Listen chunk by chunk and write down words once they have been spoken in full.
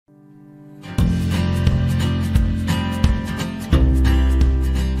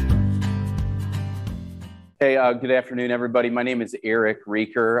Hey, good afternoon, everybody. My name is Eric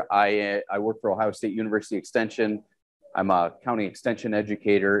Reeker. I work for Ohio State University Extension. I'm a county extension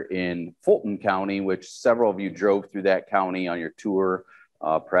educator in Fulton County, which several of you drove through that county on your tour.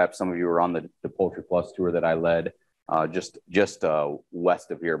 Perhaps some of you were on the Poultry Plus tour that I led just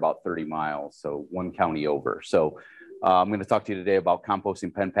west of here, about 30 miles, so one county over. So I'm going to talk to you today about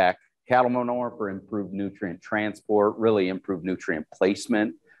composting pen pack cattle manure for improved nutrient transport, really improved nutrient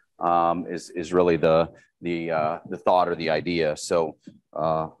placement. Is really the thought or the idea. So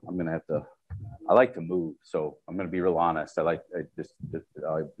I'm gonna have to. I like to move, so I'm gonna be real honest. I just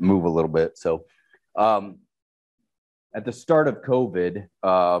move a little bit. So at the start of COVID,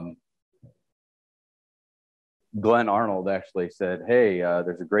 Glenn Arnold actually said, "Hey,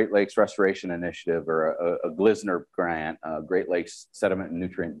 there's a Great Lakes Restoration Initiative or a GLSNR grant, Great Lakes Sediment and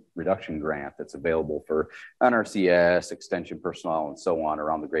Nutrient Reduction Grant that's available for NRCS, extension personnel, and so on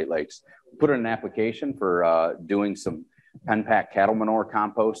around the Great Lakes. We put in an application for doing some pen pack cattle manure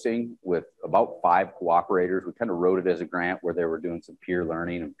composting with about 5 cooperators. We kind of wrote it as a grant where they were doing some peer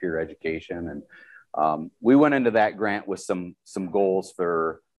learning and peer education, and we went into that grant with some goals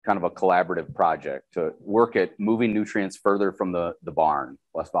for kind of a collaborative project to work at moving nutrients further from the barn,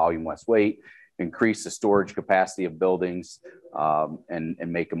 less volume, less weight, increase the storage capacity of buildings, and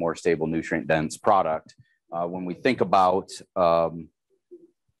make a more stable nutrient dense product. When we think about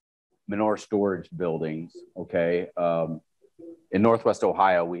manure storage buildings, okay, in Northwest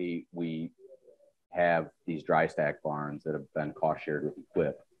Ohio, we have these dry stack barns that have been cost shared with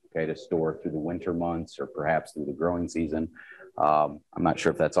Equip, okay, to store through the winter months or perhaps through the growing season. I'm not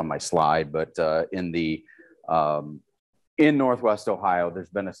sure if that's on my slide, but in Northwest Ohio, there's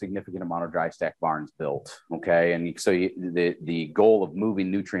been a significant amount of dry stack barns built. Okay, and so the goal of moving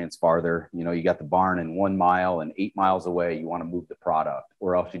nutrients farther, you got the barn in 1 mile and 8 miles away. You want to move the product,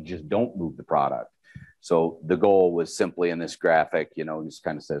 or else you just don't move the product. So the goal was simply in this graphic, just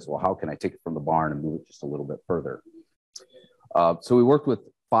kind of says, well, how can I take it from the barn and move it just a little bit further? So we worked with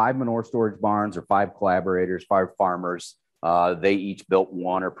 5 manure storage barns, or 5 collaborators, 5 farmers. They each built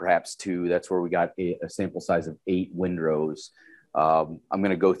 1 or perhaps 2. That's where we got a sample size of 8 windrows. I'm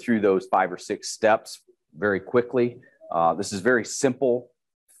going to go through those 5 or 6 steps very quickly. This is very simple.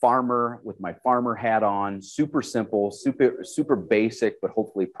 Farmer with my farmer hat on, super simple, super basic, but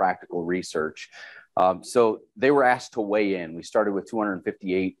hopefully practical research. So they were asked to weigh in. We started with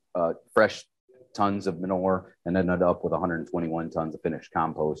 258 fresh tons of manure and ended up with 121 tons of finished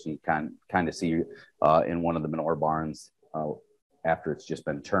compost. You can kind of see in one of the manure barns after it's just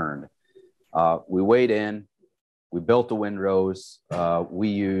been turned. We weighed in, we built the windrows.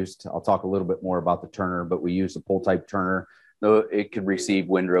 I'll talk a little bit more about the turner, but we used a pull type turner. It could receive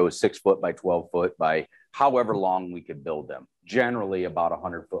windrows 6 foot by 12 foot by however long we could build them, generally about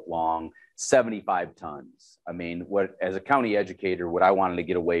 100 foot long, 75 tons. I mean, as a county educator, what I wanted to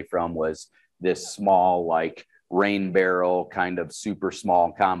get away from was this small, like rain barrel kind of super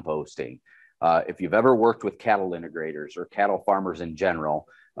small composting. If you've ever worked with cattle integrators or cattle farmers in general,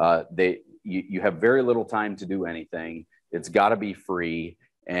 you have very little time to do anything. It's got to be free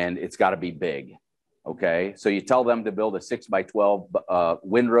and it's got to be big. Okay, so you tell them to build a 6 by 12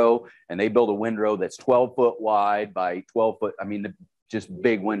 windrow, and they build a windrow that's 12 foot wide by 12 foot. I mean, just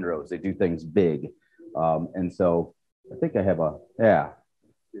big windrows. They do things big, and so I think I have yeah.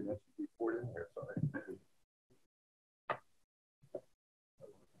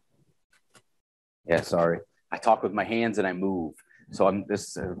 Yeah, sorry. I talk with my hands and I move. So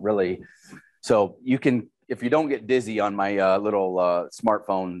so you can, if you don't get dizzy on my little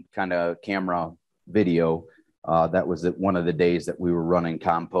smartphone kind of camera video, that was one of the days that we were running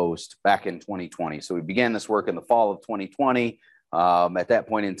compost back in 2020. So we began this work in the fall of 2020. At that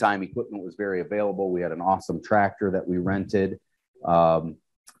point in time, equipment was very available. We had an awesome tractor that we rented.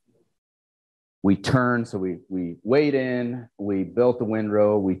 We turned, so we weighed in, we built the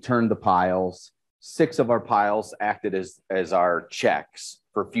windrow, we turned the piles. 6 of our piles acted as our checks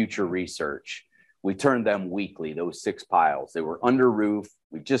for future research. We turned them weekly, those 6 piles. They were under roof.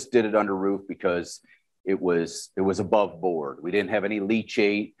 We just did it under roof because it was above board. We didn't have any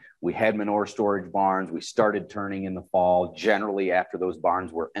leachate. We had manure storage barns. We started turning in the fall, generally after those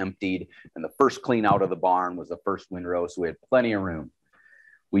barns were emptied. And the first clean out of the barn was the first windrow, so we had plenty of room.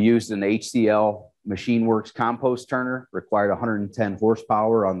 We used an HCL MachineWorks compost turner, required 110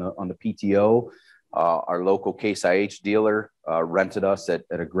 horsepower on the PTO. Our local Case IH dealer rented us at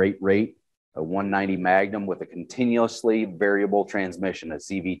a great rate, a 190 Magnum with a continuously variable transmission, a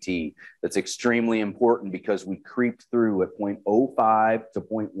CVT. That's extremely important because we creeped through at 0.05 to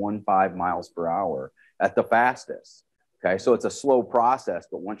 0.15 miles per hour at the fastest. Okay, so it's a slow process,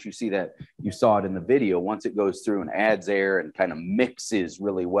 but once you see that, you saw it in the video, once it goes through and adds air and kind of mixes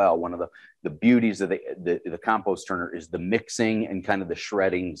really well, one of the beauties of the compost turner is the mixing and kind of the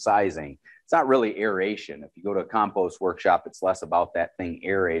shredding sizing. It's not really aeration. If you go to a compost workshop, it's less about that thing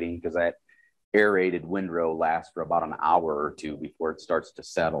aerating, because that aerated windrow lasts for about an hour or two before it starts to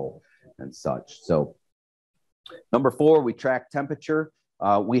settle and such. So number 4, we track temperature.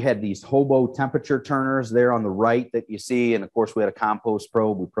 We had these hobo temperature turners there on the right that you see. And of course, we had a compost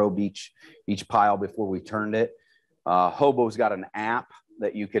probe. We probed each pile before we turned it. Hobo's got an app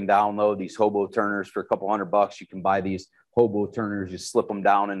that you can download, these hobo turners for a couple $100. You can buy these hobo turners. You slip them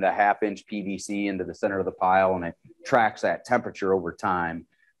down into 1/2-inch PVC into the center of the pile, and it tracks that temperature over time.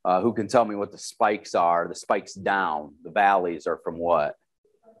 Who can tell me what the spikes are? The spikes down, the valleys are from what?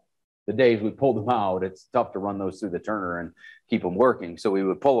 The days we pulled them out, it's tough to run those through the turner and keep them working. So we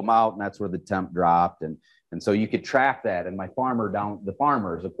would pull them out, and that's where the temp dropped. And so you could track that. And the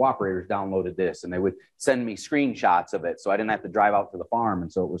cooperators downloaded this, and they would send me screenshots of it, so I didn't have to drive out to the farm.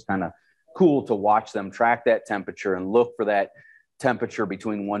 And so it was kind of cool to watch them track that temperature and look for that temperature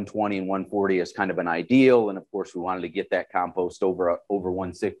between 120 and 140 as kind of an ideal. And of course, we wanted to get that compost over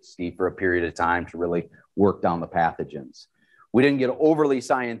 160 for a period of time to really work down the pathogens. We didn't get overly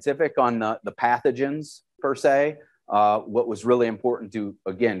scientific on the pathogens per se. What was really important to,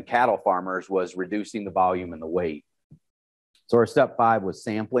 again, cattle farmers was reducing the volume and the weight. So our step 5 was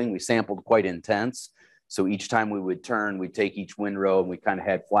sampling. We sampled quite intense. So each time we would turn, we'd take each windrow, and we kind of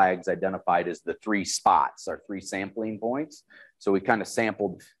had flags identified as the 3 spots, our 3 sampling points. So we kind of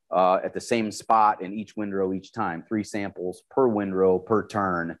sampled at the same spot in each windrow each time, 3 samples per windrow per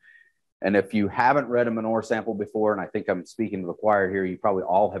turn. And if you haven't read a manure sample before, and I think I'm speaking to the choir here, you probably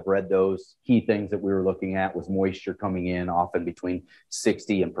all have read those. Key things that we were looking at was moisture coming in, often between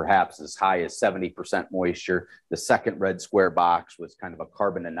 60 and perhaps as high as 70% moisture. The second red square box was kind of a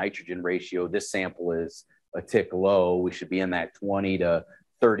carbon to nitrogen ratio. This sample is a tick low. We should be in that 20 to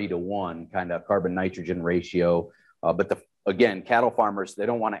 30 to 1 kind of carbon nitrogen ratio. But again, cattle farmers, they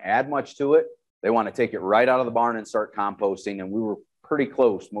don't want to add much to it. They want to take it right out of the barn and start composting. And we were pretty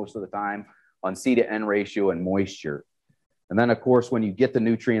close most of the time on C to N ratio and moisture. And then, of course, when you get the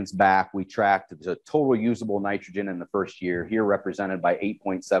nutrients back, we tracked the total usable nitrogen in the first year, here represented by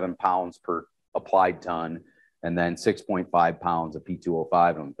 8.7 pounds per applied ton, and then 6.5 pounds of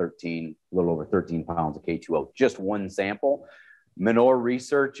P2O5 and a little over 13 pounds of K2O. Just one sample. Manure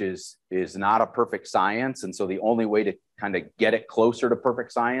research is not a perfect science. And so the only way to kind of get it closer to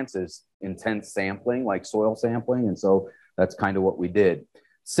perfect science is intense sampling, like soil sampling. And so that's kind of what we did.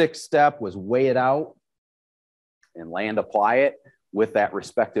 6th step was weigh it out and land apply it with that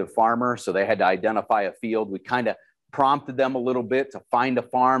respective farmer. So they had to identify a field. We kind of prompted them a little bit to find a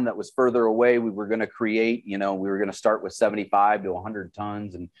farm that was further away. We were going to create, we were going to start with 75 to 100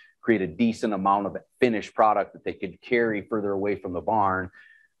 tons and create a decent amount of finished product that they could carry further away from the barn.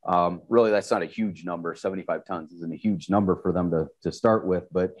 Really, that's not a huge number. 75 tons isn't a huge number for them to start with,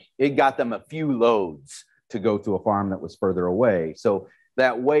 but it got them a few loads to go to a farm that was further away. So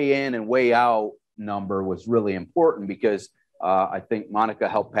that weigh in and weigh out number was really important because I think Monica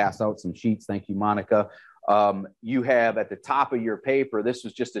helped pass out some sheets. Thank you, Monica. You have at the top of your paper, this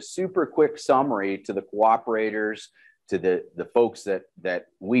was just a super quick summary to the cooperators, to the folks that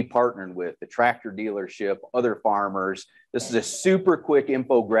we partnered with, the tractor dealership, other farmers. This is a super quick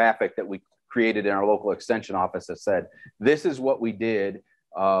infographic that we created in our local extension office that said, this is what we did.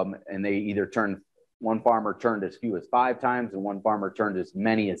 And they either one farmer turned as few as 5 times and one farmer turned as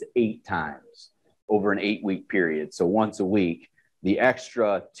many as 8 times over an 8-week period. So once a week. The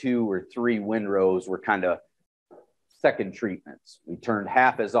extra 2 or 3 windrows were kind of second treatments. We turned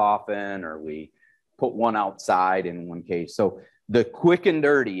half as often, or we put one outside in one case. So the quick and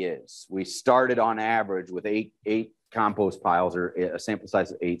dirty is we started on average with eight compost piles, or a sample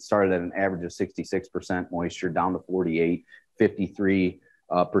size of 8, started at an average of 66% moisture down to 48, 53%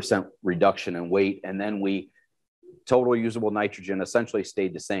 reduction in weight. And then total usable nitrogen essentially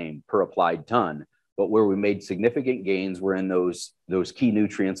stayed the same per applied ton. But where we made significant gains were in those key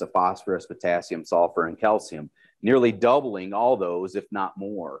nutrients of phosphorus, potassium, sulfur, and calcium, nearly doubling all those, if not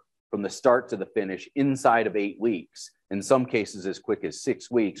more, from the start to the finish inside of 8 weeks. In some cases, as quick as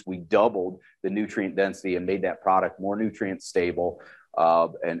 6 weeks, we doubled the nutrient density and made that product more nutrient stable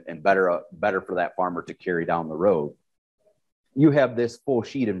and better for that farmer to carry down the road. You have this full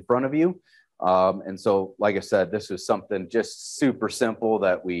sheet in front of you. And so, like I said, this was something just super simple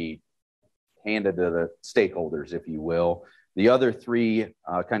that we handed to the stakeholders, if you will. The other 3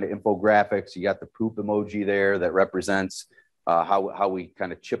 kind of infographics, you got the poop emoji there that represents how we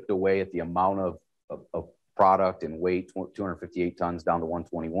kind of chipped away at the amount of product in weight, 258 tons down to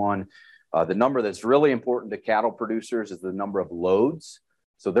 121. The number that's really important to cattle producers is the number of loads.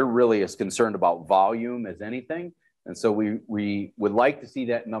 So they're really as concerned about volume as anything. And so we would like to see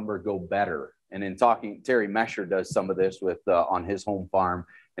that number go better. And in talking, Terry Mesher does some of this with on his home farm,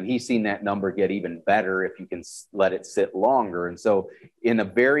 and he's seen that number get even better if you can let it sit longer. And so in a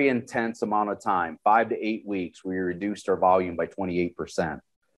very intense amount of time, 5 to 8 weeks, we reduced our volume by 28%,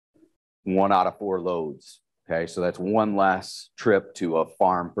 1 out of 4 loads. Okay, so that's 1 less trip to a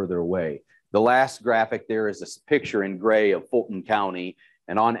farm further away. The last graphic there is a picture in gray of Fulton County.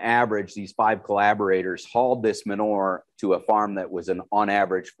 And on average, these 5 collaborators hauled this manure to a farm that was on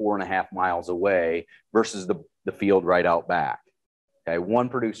average 4.5 miles away versus the field right out back. Okay, one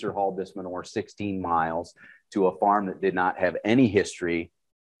producer hauled this manure 16 miles to a farm that did not have any history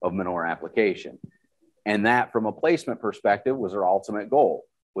of manure application. And that, from a placement perspective, was our ultimate goal,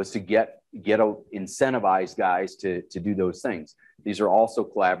 was to incentivize guys to do those things. These are also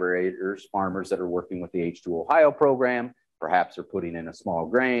collaborators, farmers that are working with the H2 Ohio program. Perhaps they're putting in a small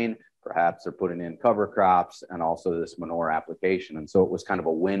grain, perhaps they're putting in cover crops, and also this manure application. And so it was kind of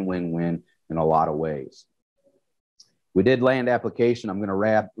a win-win-win in a lot of ways. We did land application. I'm going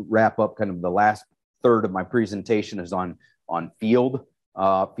to wrap up kind of the last third of my presentation is on field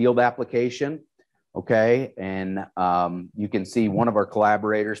application. Okay, and you can see one of our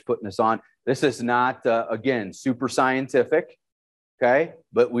collaborators putting this on. This is not, again, super scientific, okay,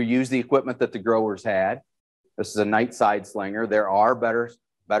 but we use the equipment that the growers had. This is a night side slinger. There are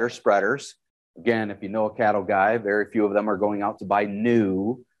better spreaders. Again, if you know a cattle guy, very few of them are going out to buy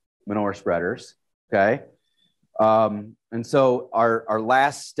new manure spreaders, okay? And so our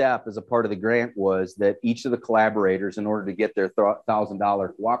last step as a part of the grant was that each of the collaborators, in order to get their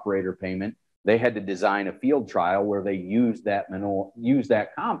 $1,000 cooperator payment, they had to design a field trial where they used that manure,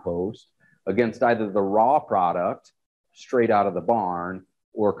 that compost against either the raw product straight out of the barn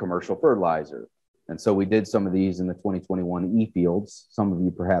or commercial fertilizer. And so we did some of these in the 2021 e-fields. Some of you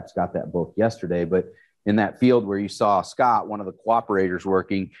perhaps got that book yesterday, but in that field where you saw Scott, one of the cooperators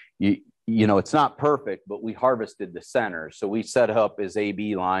working, you know, it's not perfect, but we harvested the center. So we set up his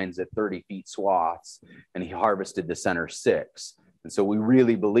AB lines at 30 feet swaths, and he harvested the center 6. And so we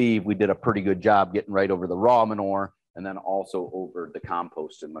really believe we did a pretty good job getting right over the raw manure and then also over the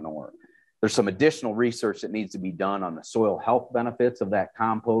composted manure. There's some additional research that needs to be done on the soil health benefits of that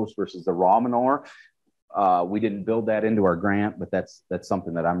compost versus the raw manure. We didn't build that into our grant, but that's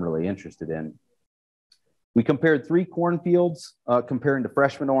something that I'm really interested in. We compared 3 cornfields comparing to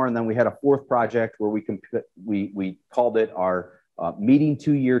fresh manure, and then we had a 4th project where we called it our meeting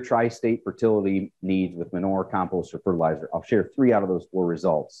 2-year tri-state fertility needs with manure, compost, or fertilizer. I'll share 3 out of those 4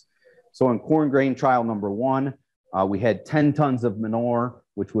 results. So in corn grain trial number 1, we had 10 tons of manure,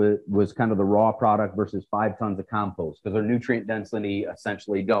 which was kind of the raw product, versus 5 tons of compost, because our nutrient density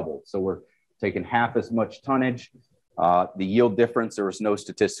essentially doubled. So we're taking half as much tonnage. The yield difference, there was no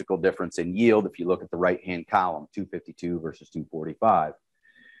statistical difference in yield. If you look at the right-hand column, 252 versus 245.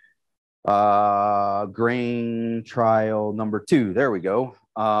 Grain trial number 2, there we go.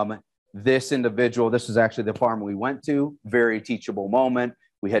 This individual, this is actually the farm we went to, very teachable moment.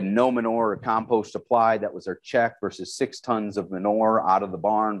 We had no manure or compost applied. That was our check, versus 6 tons of manure out of the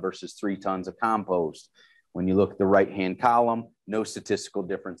barn versus 3 tons of compost. When you look at the right-hand column, no statistical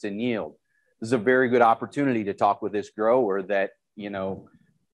difference in yield. This is a very good opportunity to talk with this grower that, you know,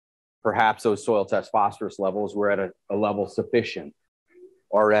 perhaps those soil test phosphorus levels were at a level sufficient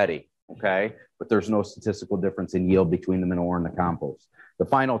already, okay? But there's no statistical difference in yield between the manure and the compost. The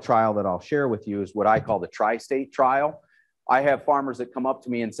final trial that I'll share with you is what I call the tri-state trial. I have farmers that come up to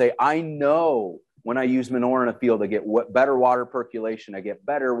me and say, I know when I use manure in a field, I get better water percolation, I get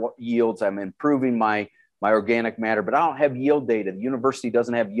better yields, I'm improving my organic matter, but I don't have yield data. The university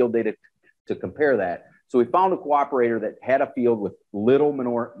doesn't have yield data to compare that. So we found a cooperator that had a field with little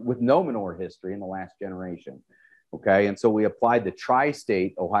manure, with no manure history in the last generation. Okay, and so we applied the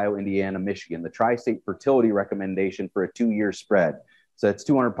tri-state, Ohio, Indiana, Michigan, the tri-state fertility recommendation for a 2-year spread. So that's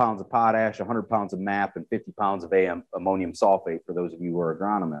 200 pounds of potash, 100 pounds of MAP, and 50 pounds of ammonium sulfate for those of you who are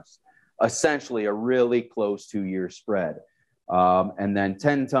agronomists. Essentially a really close 2-year spread. And then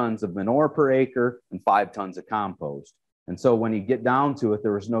 10 tons of manure per acre and 5 tons of compost. And so when you get down to it,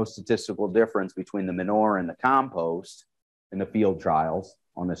 there was no statistical difference between the manure and the compost in the field trials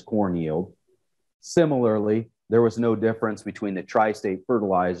on this corn yield. Similarly, there was no difference between the tri-state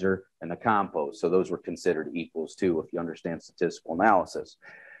fertilizer and the compost. So those were considered equals too, if you understand statistical analysis.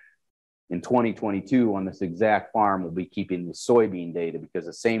 In 2022, on this exact farm, we'll be keeping the soybean data, because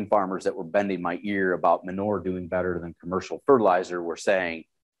the same farmers that were bending my ear about manure doing better than commercial fertilizer were saying,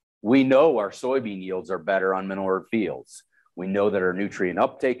 We know our soybean yields are better on manured fields. We know that our nutrient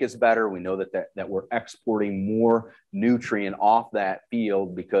uptake is better. We know that we're exporting more nutrient off that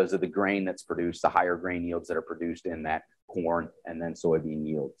field because of the grain that's produced, the higher grain yields that are produced in that corn and then soybean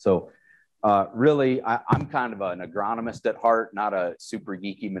yield. So really, I'm kind of an agronomist at heart, not a super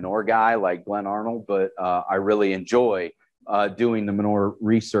geeky manure guy like Glenn Arnold, but I really enjoy doing the manure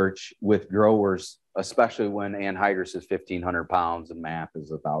research with growers, especially when anhydrous is 1,500 pounds and MAP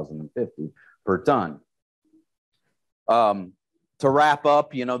is 1,050 per ton. To wrap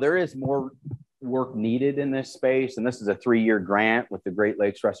up, you know, there is more work needed in this space, and this is a 3-year grant with the Great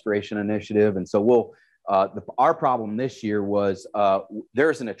Lakes Restoration Initiative. And so we'll, our problem this year was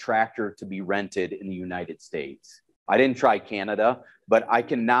there isn't a tractor to be rented in the United States. I didn't try Canada, but I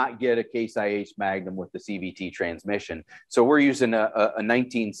cannot get a Case IH Magnum with the CVT transmission. So we're using a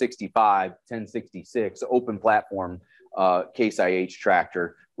 1965 1066 open platform Case IH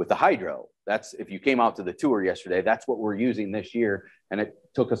tractor with the hydro. That's, if you came out to the tour yesterday, that's what we're using this year. And it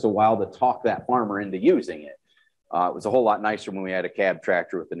took us a while to talk that farmer into using it. It was a whole lot nicer when we had a cab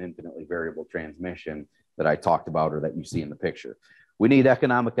tractor with an infinitely variable transmission that I talked about or that you see in the picture. We need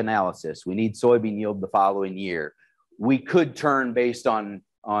economic analysis. We need soybean yield the following year. We could turn based on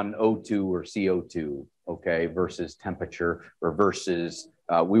O2 or CO2, okay, versus temperature or versus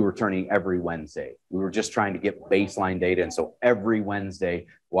we were turning every Wednesday. We were just trying to get baseline data. And so every Wednesday,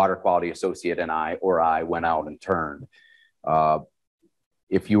 Water Quality Associate and I went out and turned.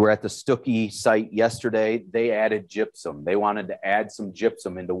 If you were at the Stuckey site yesterday, they added gypsum. They wanted to add some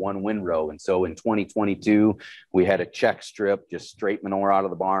gypsum into one windrow. And so in 2022, we had a check strip, just straight manure out of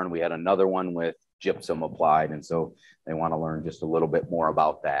the barn. We had another one with gypsum applied. And so they want to learn just a little bit more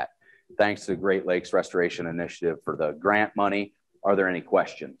about that. Thanks to the Great Lakes Restoration Initiative for the grant money. Are there any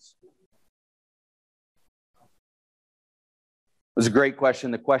questions? It was a great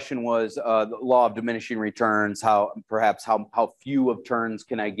question. The question was the law of diminishing returns, how few of turns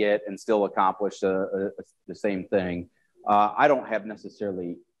can I get and still accomplish the same thing? I don't have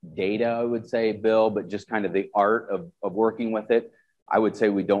necessarily data, I would say, Bill, but just kind of the art of working with it. I would say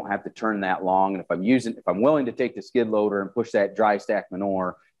we don't have to turn that long. And if I'm willing to take the skid loader and push that dry stack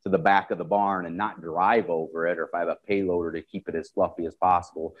manure to the back of the barn and not drive over it, or if I have a payloader to keep it as fluffy as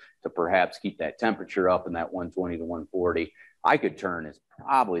possible to perhaps keep that temperature up in that 120 to 140, I could turn is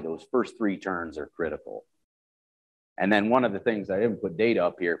probably those first 3 turns are critical. And then one of the things I didn't put data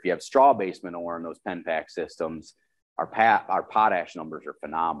up here, if you have straw-based manure in those pen pack systems, our potash numbers are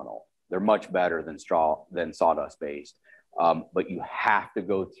phenomenal. They're much better than sawdust-based. But you have to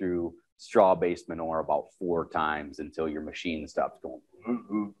go through straw-based manure about 4 times until your machine stops going.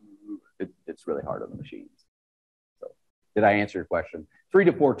 It's really hard on the machines. So, did I answer your question? 3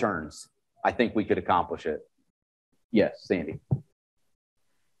 to 4 turns. I think we could accomplish it. Yes, Sandy.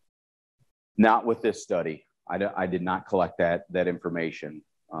 Not with this study. I did not collect that information.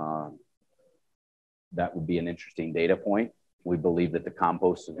 That would be an interesting data point. We believe that the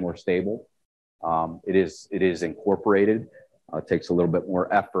compost is more stable. It is incorporated. It takes a little bit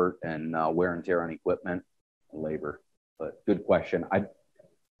more effort and wear and tear on equipment and labor. But good question. I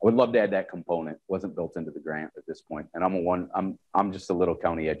would love to add that component. Wasn't built into the grant at this point. And I'm just a little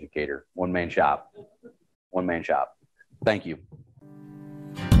county educator. One man shop. Thank you.